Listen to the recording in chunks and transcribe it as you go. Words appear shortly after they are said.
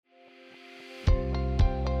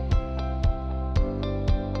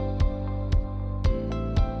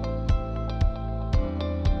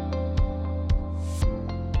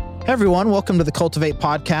Hey everyone, welcome to the Cultivate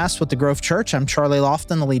podcast with the Grove Church. I'm Charlie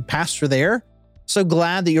Lofton, the lead pastor there. So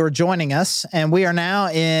glad that you're joining us. And we are now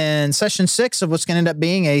in session 6 of what's going to end up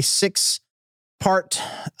being a 6-part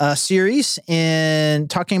series in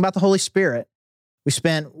talking about the Holy Spirit. We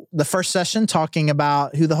spent the first session talking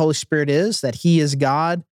about who the Holy Spirit is, that He is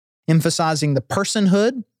God, emphasizing the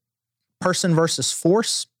personhood, person versus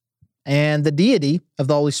force, and the deity of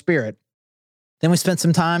the Holy Spirit. Then we spent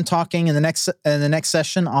some time talking in the next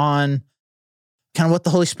session on kind of what the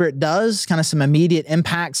Holy Spirit does, kind of some immediate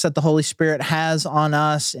impacts that the Holy Spirit has on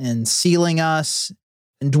us in sealing us,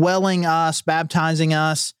 indwelling us, baptizing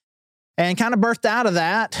us, and kind of birthed out of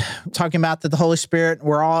that, talking about that the Holy Spirit,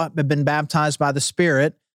 we're all have been baptized by the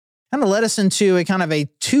Spirit, kind of led us into a kind of a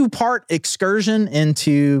 2-part excursion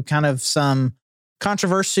into kind of some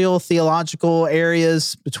controversial theological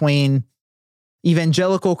areas between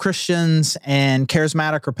evangelical Christians and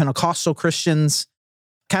charismatic or Pentecostal Christians.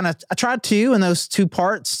 I tried to, in those 2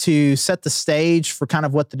 parts, to set the stage for kind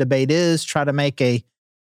of what the debate is, try to make a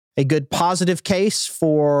good positive case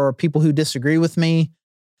for people who disagree with me,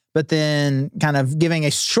 but then kind of giving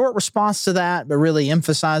a short response to that, but really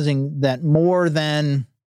emphasizing that more than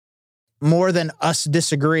us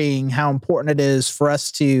disagreeing, how important it is for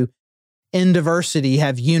us to, in diversity,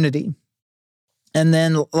 have unity. And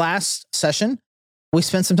then last session, we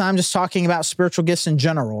spent some time just talking about spiritual gifts in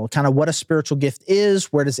general, kind of what a spiritual gift is,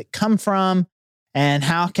 where does it come from, and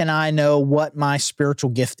how can I know what my spiritual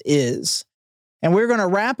gift is. And we're going to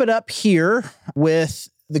wrap it up here with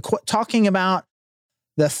talking about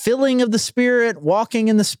the filling of the Spirit, walking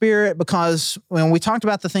in the Spirit, because when we talked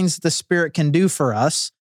about the things that the Spirit can do for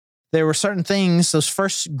us, there were certain things, those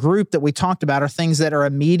first group that we talked about are things that are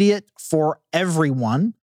immediate for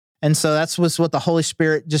everyone. And so that's what the Holy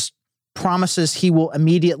Spirit just promises He will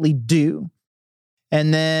immediately do.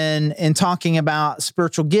 And then in talking about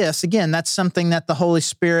spiritual gifts, again, that's something that the Holy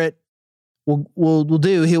Spirit will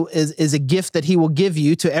do. He is a gift that He will give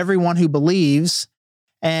you to everyone who believes,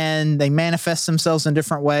 and they manifest themselves in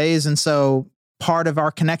different ways. And so part of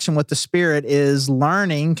our connection with the Spirit is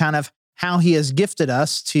learning kind of how He has gifted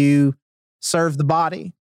us to serve the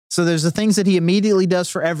body. So there's the things that He immediately does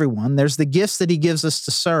for everyone. There's the gifts that He gives us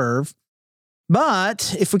to serve.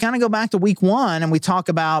 But if we kind of go back to week 1 and we talk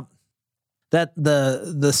about that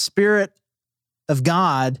the Spirit of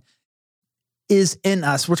God is in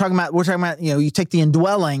us, we're talking about, you take the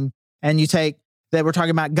indwelling and you take that we're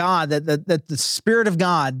talking about God, that the Spirit of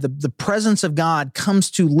God, the presence of God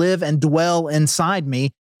comes to live and dwell inside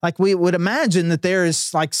me. Like we would imagine that there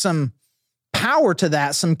is like some power to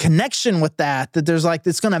that, some connection with that there's like,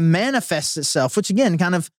 it's going to manifest itself, which again,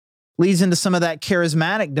 kind of leads into some of that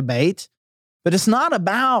charismatic debate. But it's not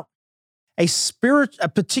about a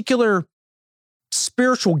particular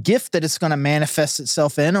spiritual gift that it's going to manifest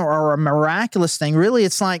itself in or a miraculous thing. Really,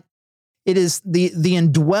 it's like it is the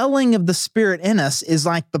indwelling of the Spirit in us is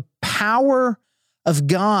like the power of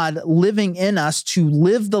God living in us to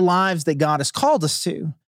live the lives that God has called us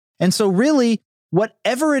to. And so really,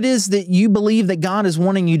 whatever it is that you believe that God is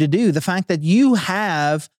wanting you to do, the fact that you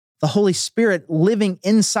have the Holy Spirit living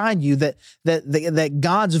inside you, that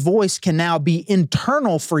God's voice can now be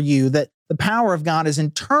internal for you, that the power of God is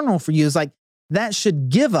internal for you, is like that should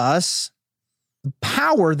give us the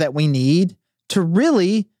power that we need to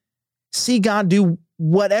really see God do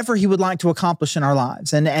whatever He would like to accomplish in our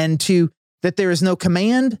lives, and that there is no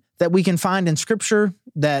command that we can find in Scripture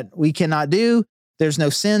that we cannot do. There's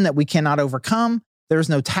no sin that we cannot overcome. There's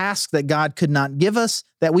no task that God could not give us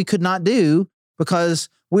that we could not do, because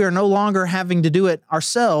we are no longer having to do it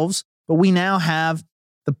ourselves, but we now have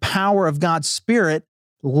the power of God's Spirit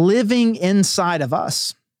living inside of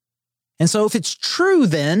us. And so if it's true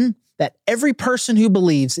then that every person who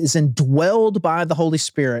believes is indwelled by the Holy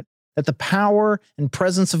Spirit, that the power and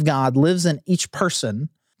presence of God lives in each person,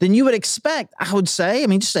 then you would expect, I would say,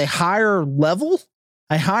 just a higher level,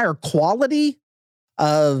 a higher quality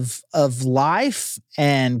of life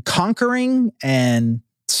and conquering and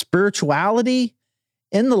spirituality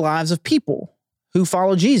in the lives of people who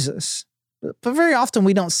follow Jesus. But very often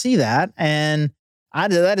we don't see that. And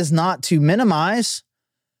that is not to minimize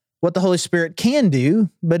what the Holy Spirit can do,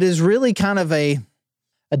 but is really kind of a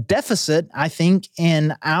deficit, I think,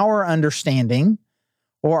 in our understanding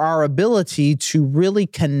or our ability to really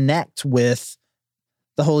connect with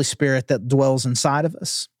the Holy Spirit that dwells inside of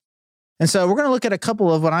us. And so we're going to look at a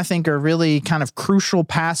couple of what I think are really kind of crucial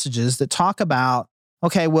passages that talk about,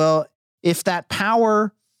 okay, well, if that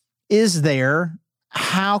power is there,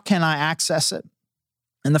 how can I access it?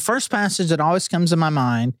 And the first passage that always comes to my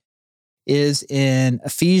mind is in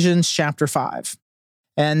Ephesians chapter 5.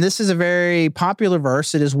 And this is a very popular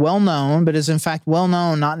verse. It is well known, but is in fact well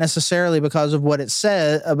known not necessarily because of what it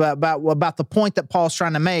says about the point that Paul's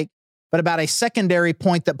trying to make, but about a secondary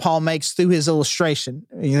point that Paul makes through his illustration.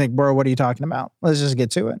 You think, bro, what are you talking about? Let's just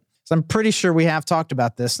get to it. So I'm pretty sure we have talked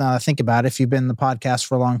about this now that I think about it. If you've been in the podcast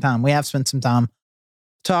for a long time, we have spent some time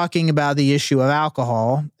talking about the issue of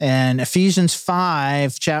alcohol. And Ephesians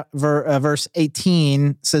 5, verse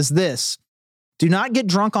 18 says this: "Do not get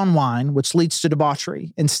drunk on wine, which leads to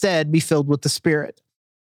debauchery. Instead, be filled with the Spirit."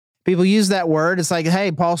 People use that word. It's like,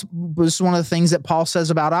 hey, Paul, this is one of the things that Paul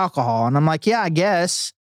says about alcohol. And I'm like, yeah, I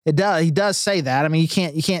guess it does. He does say that. I mean, you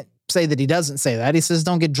can't say that he doesn't say that. He says,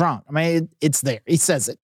 don't get drunk. I mean, it's there. He says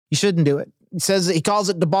it. You shouldn't do it. He calls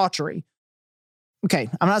it debauchery. Okay,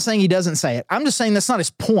 I'm not saying he doesn't say it. I'm just saying that's not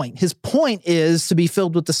his point. His point is to be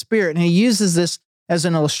filled with the Spirit. And he uses this as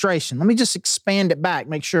an illustration. Let me just expand it back,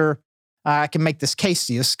 make sure I can make this case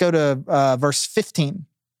to you. Let's go to verse 15.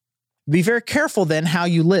 "Be very careful then how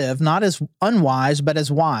you live, not as unwise, but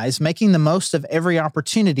as wise, making the most of every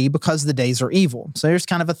opportunity because the days are evil." So here's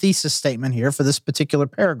kind of a thesis statement here for this particular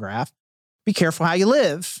paragraph. Be careful how you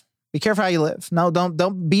live. Be careful how you live. No,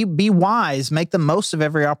 don't be wise. Make the most of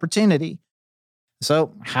every opportunity.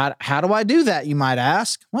 So how do I do that, you might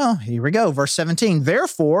ask? Well, here we go. Verse 17,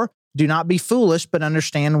 "Therefore, do not be foolish, but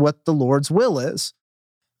understand what the Lord's will is."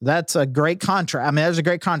 That's a great contrast. I mean, there's a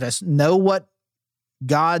great contrast. Know what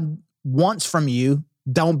God wants from you.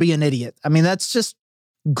 Don't be an idiot. I mean, that's just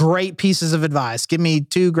great pieces of advice. Give me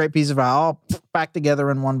two great pieces of advice, all back together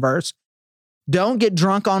in one verse. "Don't get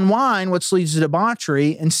drunk on wine, which leads to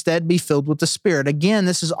debauchery. Instead, be filled with the Spirit." Again,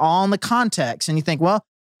 this is all in the context. And you think, well,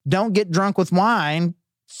 don't get drunk with wine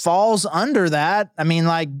falls under that. I mean,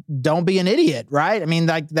 like, don't be an idiot, right? I mean,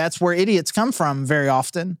 like, that's where idiots come from very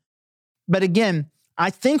often. But again, I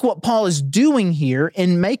think what Paul is doing here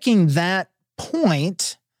in making that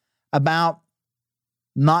point about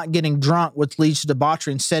not getting drunk, which leads to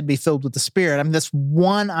debauchery, instead be filled with the Spirit. I mean, that's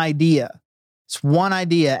one idea. It's one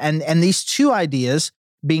idea. And these two ideas,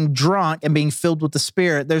 being drunk and being filled with the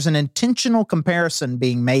Spirit, there's an intentional comparison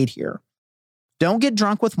being made here. Don't get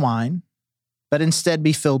drunk with wine, but instead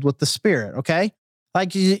be filled with the Spirit, okay?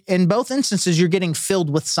 Like in both instances, you're getting filled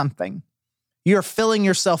with something. You're filling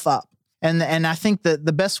yourself up. And I think that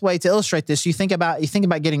the best way to illustrate this, you think about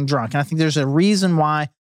getting drunk. And I think there's a reason why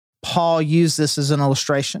Paul used this as an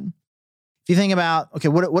illustration. If you think about, okay,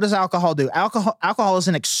 what does alcohol do? Alcohol is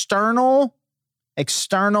an external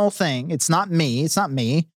thing. It's not me.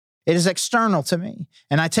 It is external to me.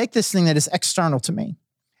 And I take this thing that is external to me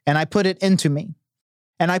and I put it into me.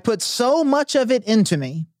 And I put so much of it into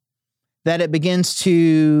me that it begins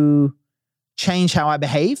to change how I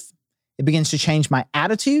behave. It begins to change my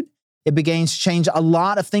attitude. It begins to change a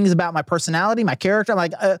lot of things about my personality, my character.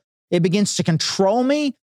 It begins to control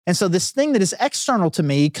me. And so this thing that is external to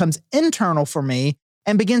me comes internal for me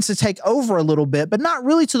and begins to take over a little bit, but not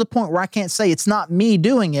really to the point where I can't say it's not me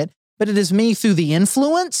doing it, but it is me through the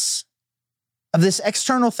influence of this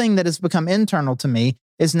external thing that has become internal to me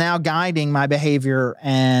is now guiding my behavior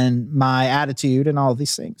and my attitude and all of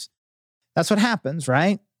these things. That's what happens,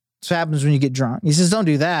 right? That's what happens when you get drunk. He says, don't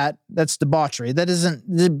do that. That's debauchery. That isn't,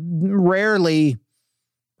 rarely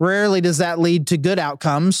does that lead to good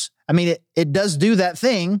outcomes. I mean, it does do that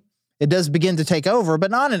thing. It does begin to take over,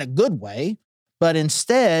 but not in a good way, but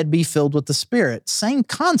instead be filled with the Spirit. Same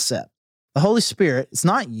concept. The Holy Spirit is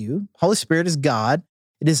not you. Holy Spirit is God.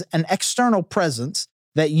 It is an external presence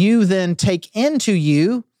that you then take into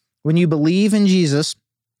you when you believe in Jesus,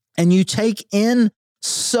 and you take in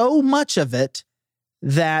so much of it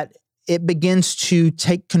that it begins to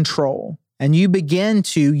take control, and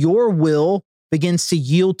your will begins to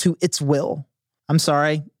yield to its will. I'm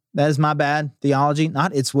sorry, that is my bad theology,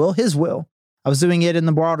 not its will, his will. I was doing it in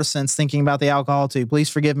the broader sense, thinking about the alcohol too. Please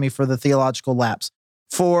forgive me for the theological lapse.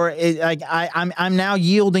 I'm now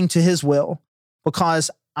yielding to his will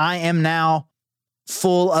because I am now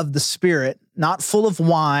full of the Spirit, not full of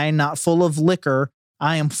wine, not full of liquor.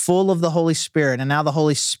 I am full of the Holy Spirit. And now the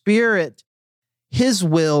Holy Spirit, his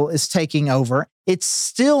will is taking over. It's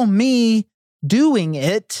still me doing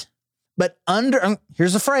it, but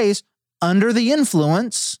here's a phrase, under the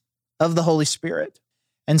influence of the Holy Spirit.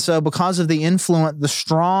 And so because of the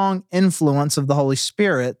strong influence of the Holy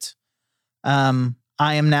Spirit,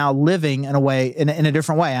 I am now living in a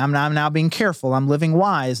different way. I'm now being careful. I'm living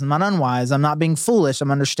wise. I'm not unwise. I'm not being foolish.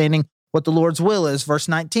 I'm understanding what the Lord's will is. Verse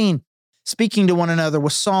 19, speaking to one another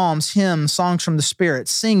with psalms, hymns, songs from the Spirit,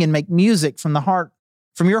 sing and make music from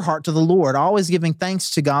your heart to the Lord, always giving thanks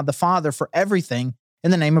to God the Father for everything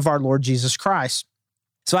in the name of our Lord Jesus Christ.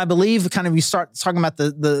 So I believe kind of you start talking about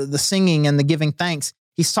the singing and the giving thanks.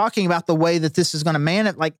 He's talking about the way that this is going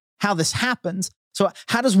to like how this happens. So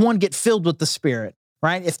how does one get filled with the Spirit,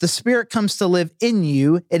 right? If the Spirit comes to live in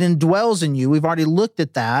you, it indwells in you. We've already looked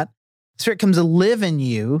at that. The Spirit comes to live in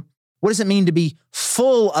you. What does it mean to be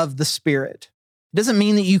full of the Spirit? It doesn't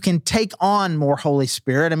mean that you can take on more Holy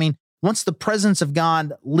Spirit. I mean, once the presence of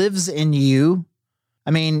God lives in you,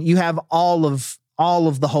 I mean, you have all of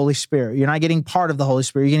the Holy Spirit. You're not getting part of the Holy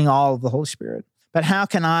Spirit. You're getting all of the Holy Spirit. But how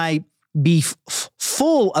can I be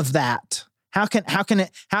full of that? How can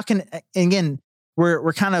again,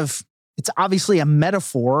 we're kind of, it's obviously a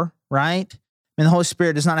metaphor, right? I mean, the Holy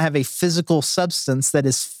Spirit does not have a physical substance that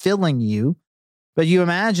is filling you, but you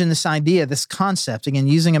imagine this idea, this concept, again,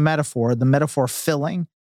 using a metaphor, the metaphor filling,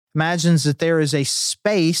 imagines that there is a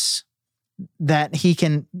space that he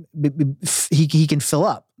can fill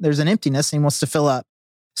up. There's an emptiness and he wants to fill up.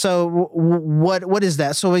 So what is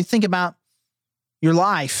that? So we think about your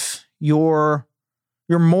life, your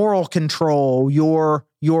moral control, your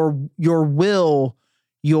will,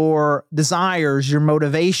 your desires, your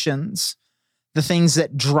motivations, the things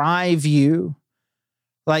that drive you.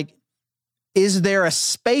 Like, is there a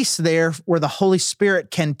space there where the Holy Spirit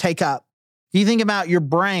can take up? If you think about your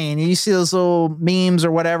brain, you see those little memes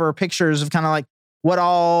or whatever, pictures of kind of like what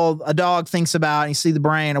all a dog thinks about, and you see the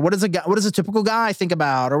brain, or what does a typical guy think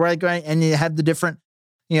about, or what, and you have the different,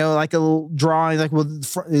 like a little drawing, like, well,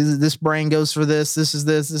 this brain goes for this, this is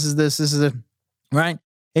this, this is this, this is it, right?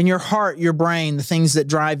 In your heart, your brain, the things that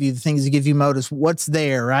drive you, the things that give you motives, what's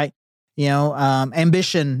there, right?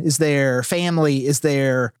 Ambition is there, family is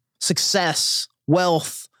there, success,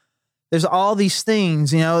 wealth. There's all these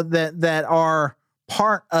things, that are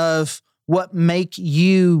part of what make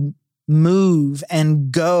you move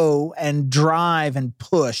and go and drive and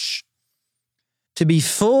push. To be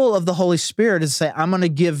full of the Holy Spirit is to say, I'm going to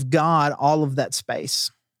give God all of that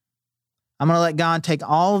space. I'm going to let God take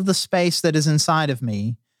all of the space that is inside of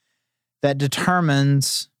me that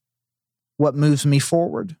determines what moves me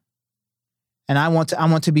forward. And I want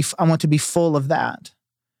to be full of that,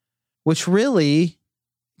 which really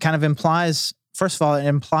kind of implies, first of all, it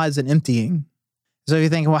implies an emptying. So you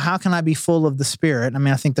think, well, how can I be full of the Spirit? I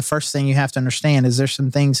mean, I think the first thing you have to understand is there's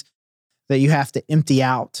some things that you have to empty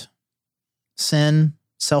out. Sin,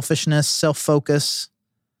 selfishness, self-focus,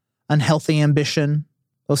 unhealthy ambition,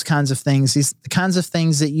 those kinds of things. The kinds of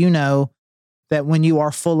things that that when you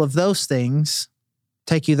are full of those things,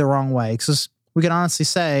 take you the wrong way. Because we can honestly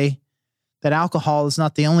say that alcohol is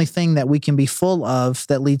not the only thing that we can be full of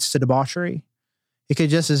that leads to debauchery. It could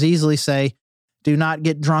just as easily say, do not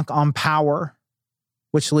get drunk on power,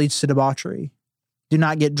 which leads to debauchery. Do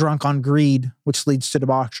not get drunk on greed, which leads to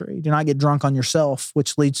debauchery. Do not get drunk on yourself,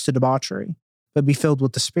 which leads to debauchery, but be filled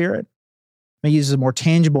with the Spirit. I use a more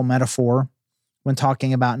tangible metaphor when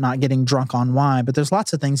talking about not getting drunk on wine, but there's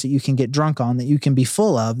lots of things that you can get drunk on that you can be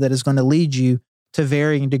full of that is going to lead you to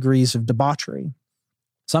varying degrees of debauchery.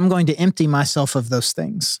 So I'm going to empty myself of those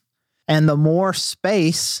things. And the more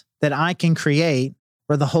space that I can create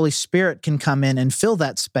where the Holy Spirit can come in and fill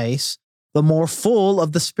that space, the more full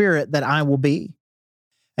of the Spirit that I will be.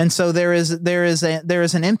 And so there is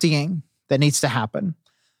an emptying that needs to happen.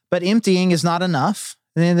 But emptying is not enough.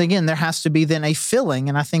 And then again, there has to be then a filling.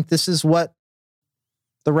 And I think this is what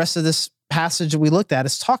the rest of this passage that we looked at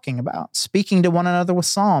is talking about. Speaking to one another with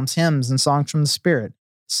psalms, hymns, and songs from the Spirit.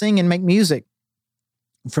 Sing and make music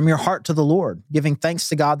from your heart to the Lord, giving thanks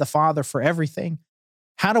to God the Father for everything.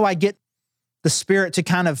 How do I get the Spirit to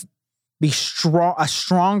kind of be a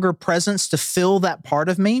stronger presence to fill that part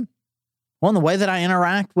of me? Well, in the way that I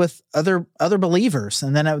interact with other believers,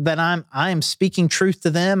 and then that I am speaking truth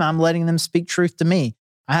to them, I'm letting them speak truth to me.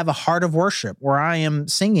 I have a heart of worship where I am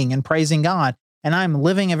singing and praising God, and I'm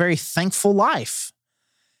living a very thankful life.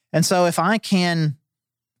 And so if I can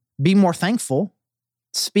be more thankful,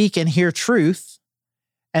 speak and hear truth,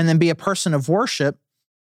 and then be a person of worship,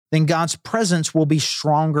 then God's presence will be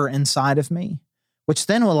stronger inside of me, which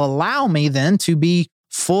then will allow me then to be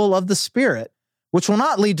full of the Spirit, which will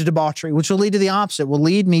not lead to debauchery, which will lead to the opposite, will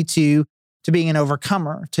lead me to being an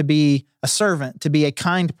overcomer, to be a servant, to be a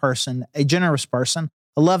kind person, a generous person,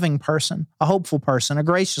 a loving person, a hopeful person, a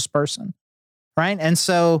gracious person, right? And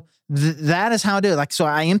so that is how I do it. Like, so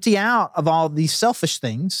I empty out of all these selfish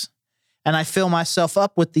things and I fill myself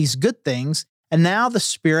up with these good things. And now the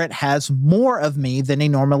Spirit has more of me than he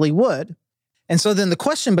normally would. And so then the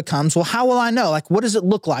question becomes, well, how will I know? Like, what does it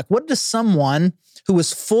look like? What does someone who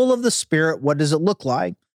is full of the Spirit, what does it look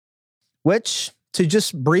like? Which, to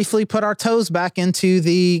just briefly put our toes back into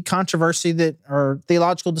the controversy or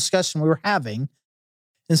theological discussion we were having,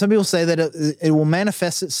 And some people say that it will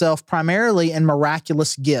manifest itself primarily in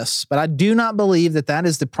miraculous gifts, but I do not believe that that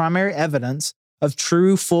is the primary evidence of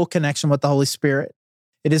true full connection with the Holy Spirit.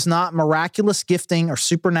 It is not miraculous gifting or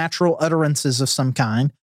supernatural utterances of some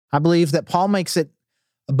kind. I believe that Paul makes it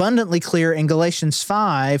abundantly clear in Galatians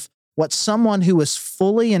 5 what someone who is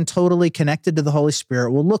fully and totally connected to the Holy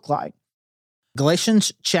Spirit will look like.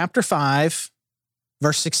 Galatians chapter 5,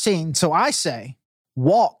 verse 16. So I say,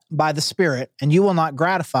 walk by the Spirit, and you will not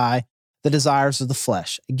gratify the desires of the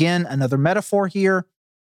flesh. Again, another metaphor here.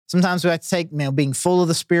 Sometimes we have to take being full of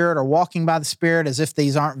the Spirit or walking by the Spirit as if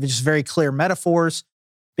these aren't just very clear metaphors.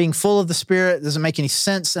 Being full of the Spirit doesn't make any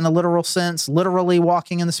sense in a literal sense. Literally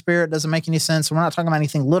walking in the Spirit doesn't make any sense. We're not talking about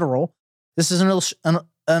anything literal. This is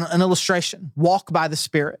an illustration. Walk by the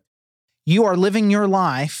Spirit. You are living your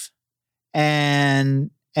life, and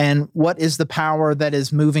what is the power that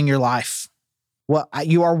is moving your life? Well,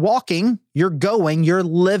 you are walking, you're going, you're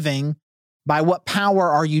living. By what power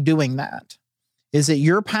are you doing that? Is it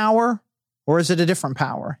your power or is it a different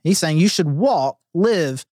power? He's saying you should walk,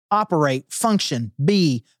 live, operate, function,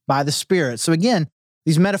 be by the Spirit. So again,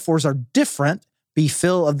 these metaphors are different. Be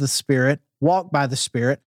filled of the Spirit, walk by the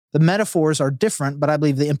Spirit. The metaphors are different, but I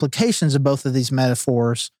believe the implications of both of these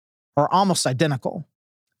metaphors are almost identical.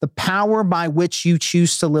 The power by which you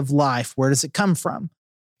choose to live life, where does it come from?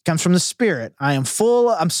 It comes from the Spirit. I'm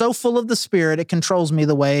so full of the Spirit, it controls me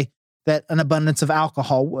the way that an abundance of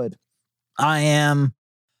alcohol would. I am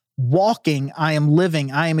walking, I am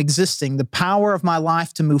living, I am existing. The power of my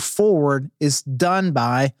life to move forward is done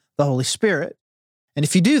by the Holy Spirit. And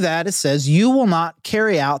if you do that, it says, you will not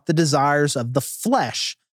carry out the desires of the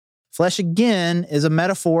flesh. Flesh, again, is a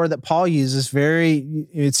metaphor that Paul uses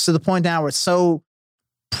it's to the point now where it's so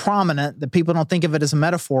prominent that people don't think of it as a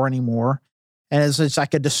metaphor anymore. And it's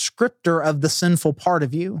like a descriptor of the sinful part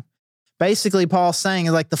of you. Basically, Paul's saying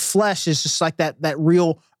like the flesh is just like that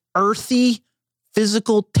real earthy,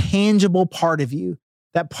 physical, tangible part of you.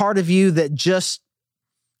 That part of you that just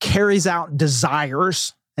carries out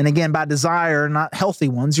desires. And again, by desire, not healthy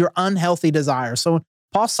ones, your unhealthy desires. So when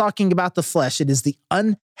Paul's talking about the flesh, it is the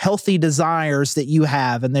unhealthy desires that you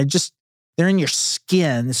have. And they're in your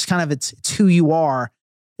skin. It's who you are.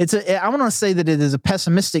 I want to say that it is a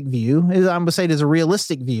pessimistic view. I'm going to say it is a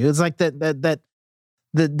realistic view. It's like that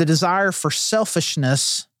the desire for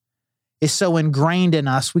selfishness is so ingrained in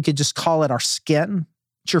us, we could just call it our skin.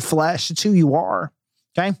 It's your flesh. It's who you are.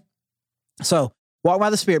 Okay? So walk by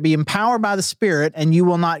the Spirit, be empowered by the Spirit, and you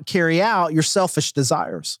will not carry out your selfish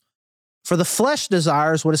desires. For the flesh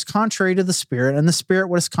desires what is contrary to the Spirit, and the Spirit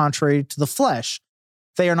what is contrary to the flesh.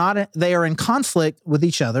 They are in conflict with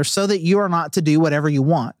each other, so that you are not to do whatever you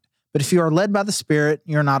want. But if you are led by the Spirit,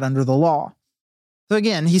 you're not under the law. So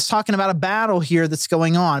again, he's talking about a battle here that's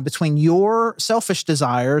going on between your selfish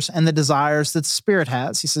desires and the desires that the Spirit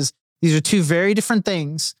has. He says these are two very different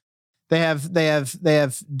things. They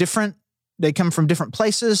come from different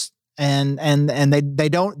places, and they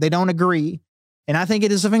don't agree. And I think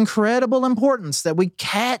it is of incredible importance that we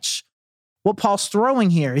catch what Paul's throwing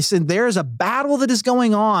here. He said there is a battle that is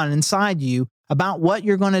going on inside you about what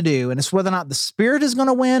you're going to do. And it's whether or not the Spirit is going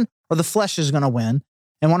to win or the flesh is going to win.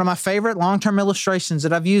 And one of my favorite long-term illustrations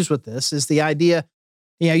that I've used with this is the idea,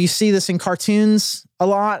 you see this in cartoons a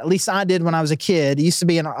lot. At least I did when I was a kid. It used to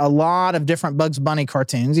be in a lot of different Bugs Bunny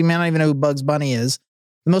cartoons. You may not even know who Bugs Bunny is.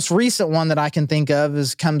 The most recent one that I can think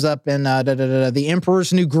of comes up in The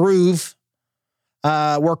Emperor's New Groove,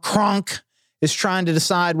 where Kronk is trying to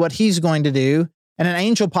decide what he's going to do. And an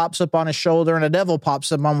angel pops up on his shoulder and a devil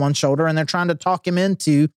pops up on one shoulder, and they're trying to talk him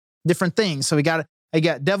into different things. So we got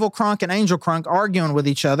Devil Kronk and Angel Kronk arguing with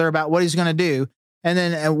each other about what he's going to do. And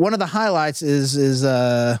then one of the highlights is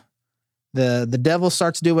the devil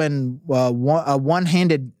starts doing a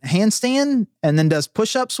one-handed handstand and then does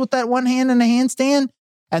push-ups with that one hand in a handstand.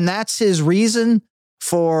 And that's his reason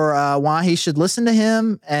for why he should listen to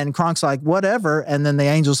him. And Kronk's like, whatever. And then the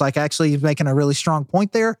angel's like, actually, he's making a really strong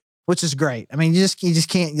point there, which is great. I mean, you just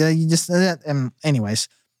can't, anyways.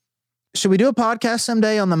 Should we do a podcast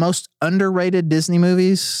someday on the most underrated Disney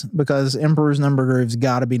movies? Because Emperor's New Groove's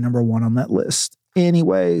got to be number one on that list.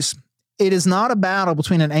 Anyways, it is not a battle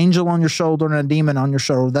between an angel on your shoulder and a demon on your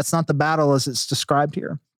shoulder. That's not the battle as it's described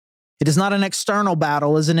here. It is not an external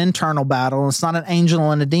battle, it's an internal battle. It's not an angel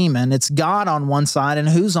and a demon. It's God on one side, and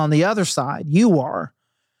who's on the other side? You are.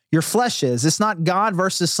 Your flesh is. It's not God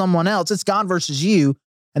versus someone else. It's God versus you,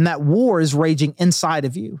 and that war is raging inside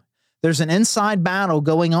of you. There's an inside battle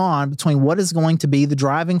going on between what is going to be the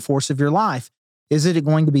driving force of your life. Is it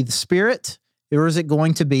going to be the Spirit, or is it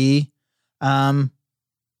going to be your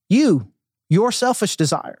selfish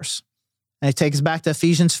desires? And it takes us back to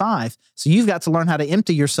Ephesians 5. So you've got to learn how to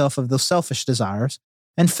empty yourself of those selfish desires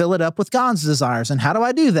and fill it up with God's desires. And how do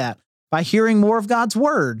I do that? By hearing more of God's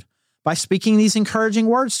word, by speaking these encouraging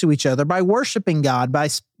words to each other, by worshiping God,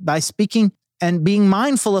 by speaking and being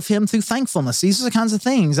mindful of him through thankfulness. These are the kinds of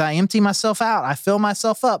things. I empty myself out. I fill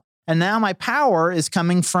myself up. And now my power is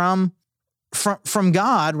coming from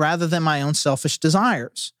God rather than my own selfish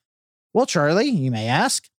desires. Well, Charlie, you may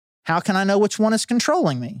ask, how can I know which one is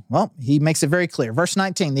controlling me? Well, he makes it very clear. Verse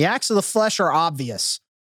 19, the acts of the flesh are obvious.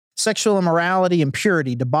 Sexual immorality,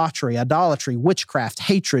 impurity, debauchery, idolatry, witchcraft,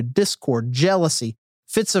 hatred, discord, jealousy,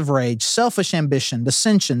 fits of rage, selfish ambition,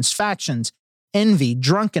 dissensions, factions, envy,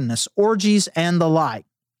 drunkenness, orgies, and the like.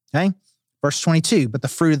 Okay? Verse 22, but the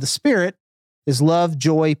fruit of the Spirit is love,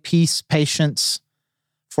 joy, peace, patience,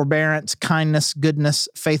 forbearance, kindness, goodness,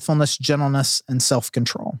 faithfulness, gentleness, and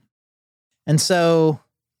self-control. And so,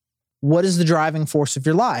 what is the driving force of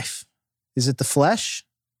your life? Is it the flesh?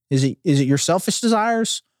 Is it your selfish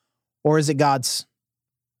desires? Or is it God's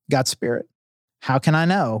Spirit? How can I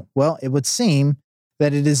know? Well, it would seem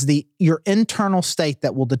that it is your internal state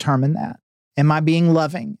that will determine that. Am I being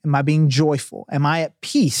loving? Am I being joyful? Am I at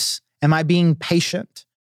peace? Am I being patient?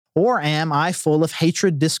 Or am I full of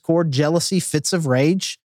hatred, discord, jealousy, fits of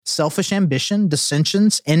rage, selfish ambition,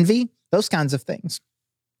 dissensions, envy, those kinds of things?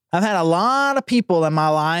 I've had a lot of people in my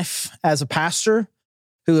life as a pastor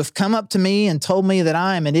who have come up to me and told me that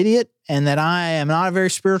I am an idiot and that I am not a very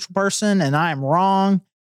spiritual person and I am wrong.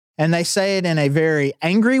 And they say it in a very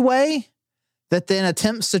angry way that then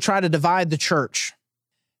attempts to try to divide the church.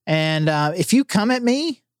 And if you come at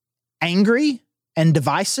me angry and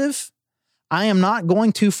divisive, I am not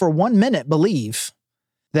going to for 1 minute believe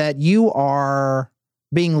that you are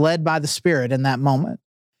being led by the Spirit in that moment.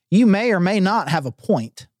 You may or may not have a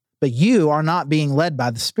point, but you are not being led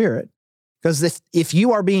by the Spirit. Because if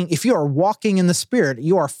you are walking in the Spirit,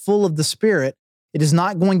 you are full of the Spirit, it is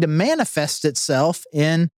not going to manifest itself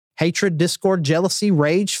in hatred, discord, jealousy,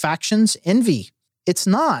 rage, factions, envy. It's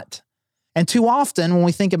not. And too often when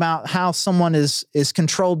we think about how someone is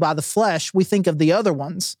controlled by the flesh, we think of the other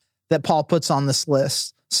ones that Paul puts on this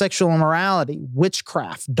list: sexual immorality,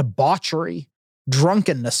 witchcraft, debauchery,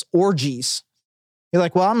 drunkenness, orgies. You're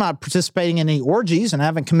like, well, I'm not participating in any orgies and I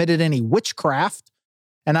haven't committed any witchcraft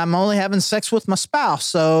and I'm only having sex with my spouse.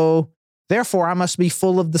 So therefore I must be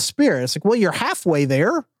full of the Spirit. It's like, well, you're halfway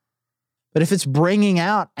there. But if it's bringing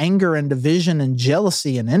out anger and division and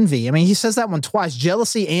jealousy and envy, I mean, he says that one twice,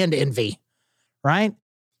 jealousy and envy, right?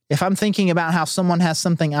 If I'm thinking about how someone has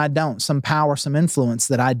something I don't, some power, some influence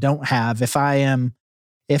that I don't have, if I am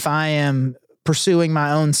pursuing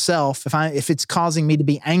my own self, if it's causing me to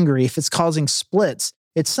be angry, if it's causing splits,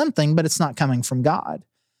 it's something, but it's not coming from God.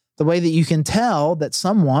 The way that you can tell that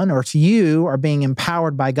someone or you are being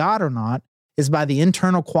empowered by God or not is by the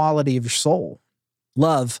internal quality of your soul.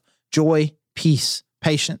 Love, joy, peace,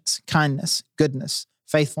 patience, kindness, goodness,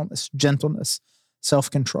 faithfulness, gentleness,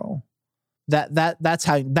 self-control.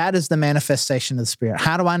 That is the manifestation of the Spirit.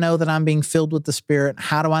 How do I know that I'm being filled with the Spirit?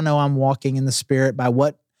 How do I know I'm walking in the Spirit? By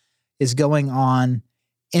what is going on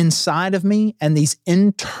inside of me, and these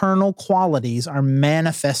internal qualities are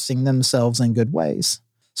manifesting themselves in good ways.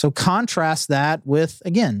 So contrast that with,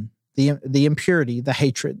 again, the impurity, the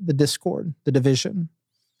hatred, the discord, the division.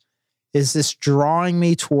 Is this drawing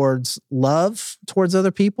me towards love towards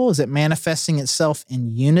other people? Is it manifesting itself in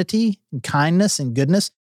unity and kindness and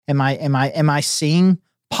goodness? Am I seeing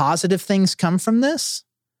positive things come from this?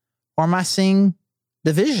 Or am I seeing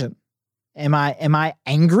division? Am I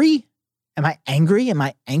angry? Am I angry? Am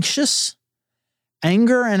I anxious?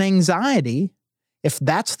 Anger and anxiety, if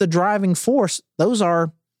that's the driving force, those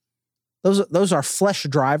are flesh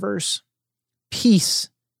drivers. Peace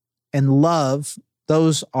and love,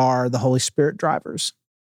 those are the Holy Spirit drivers.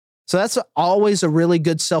 So that's always a really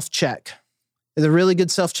good self-check. It's a really good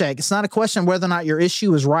self-check. It's not a question of whether or not your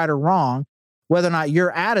issue is right or wrong, whether or not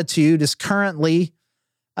your attitude is currently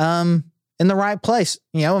in the right place.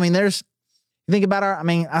 You know, I mean, you think about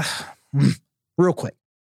real quick,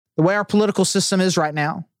 the way our political system is right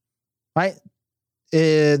now, right?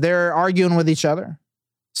 They're arguing with each other.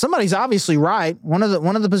 Somebody's obviously right. One of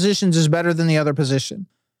the positions is better than the other position.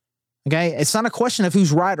 Okay, it's not a question of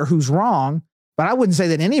who's right or who's wrong, but I wouldn't say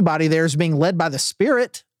that anybody there is being led by the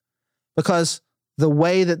Spirit, because the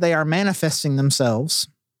way that they are manifesting themselves,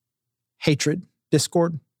 hatred,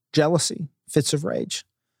 discord, jealousy, fits of rage.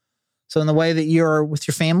 So in the way that you're with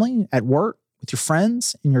your family, at work, with your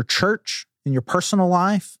friends, in your church, in your personal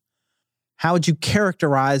life, how would you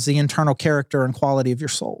characterize the internal character and quality of your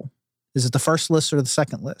soul? Is it the first list or the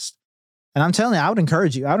second list? And I'm telling you, I would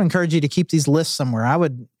encourage you. I would encourage you to keep these lists somewhere. I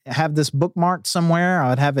would have this bookmarked somewhere. I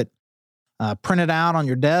would have it printed out on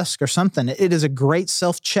your desk or something. It is a great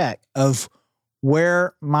self-check of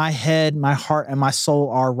where my head, my heart, and my soul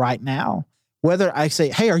are right now. Whether I say,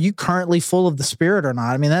 hey, are you currently full of the Spirit or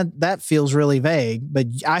not? I mean, that feels really vague. But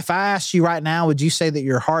if I asked you right now, would you say that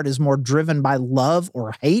your heart is more driven by love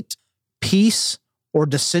or hate, peace or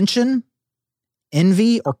dissension,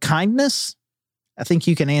 envy or kindness? I think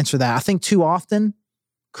you can answer that. I think too often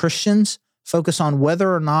Christians focus on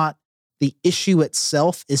whether or not the issue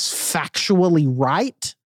itself is factually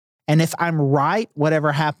right. And if I'm right,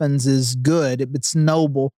 whatever happens is good. It's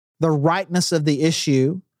noble. The rightness of the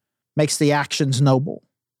issue makes the actions noble.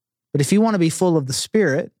 But if you want to be full of the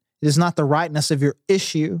Spirit, it is not the rightness of your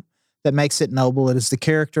issue that makes it noble. It is the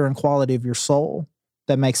character and quality of your soul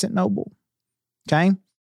that makes it noble. Okay?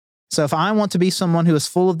 So if I want to be someone who is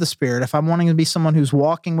full of the Spirit, if I'm wanting to be someone who's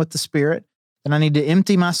walking with the Spirit, then I need to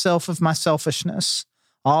empty myself of my selfishness,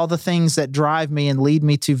 all the things that drive me and lead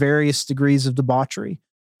me to various degrees of debauchery,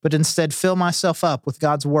 but instead fill myself up with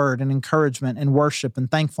God's word and encouragement and worship and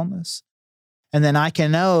thankfulness. And then I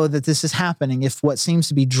can know that this is happening if what seems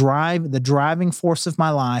to be the driving force of my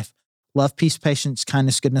life, love, peace, patience,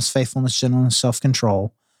 kindness, goodness, faithfulness, gentleness,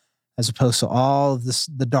 self-control, as opposed to all of this,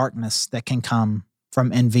 the darkness that can come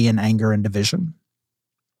from envy and anger and division.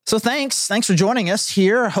 So thanks for joining us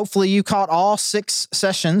here. Hopefully you caught all 6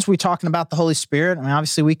 sessions. We're talking about the Holy Spirit. I mean,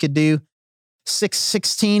 obviously we could do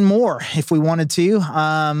 16 more if we wanted to.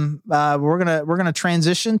 We're gonna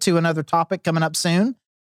transition to another topic coming up soon.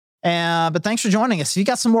 But thanks for joining us. If you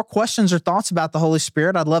got some more questions or thoughts about the Holy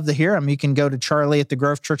Spirit, I'd love to hear them. You can go to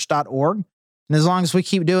charlie@thegrovechurch.org. And as long as we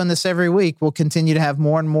keep doing this every week, we'll continue to have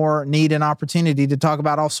more and more need and opportunity to talk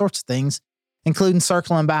about all sorts of things, including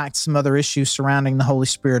circling back to some other issues surrounding the Holy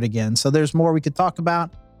Spirit again. So there's more we could talk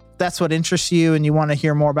about. If that's what interests you and you want to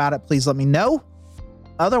hear more about it, please let me know.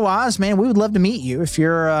 Otherwise, man, we would love to meet you. If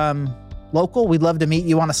you're local, we'd love to meet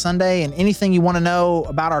you on a Sunday. And anything you want to know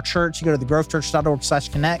about our church, you go to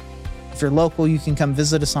thegrovechurch.org/connect. If you're local, you can come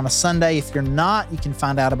visit us on a Sunday. If you're not, you can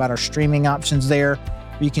find out about our streaming options there.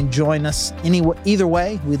 You can join us either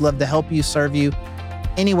way. We'd love to help you, serve you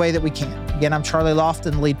any way that we can. Again, I'm Charlie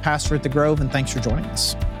Lofton, lead pastor at The Grove, and thanks for joining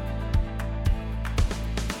us.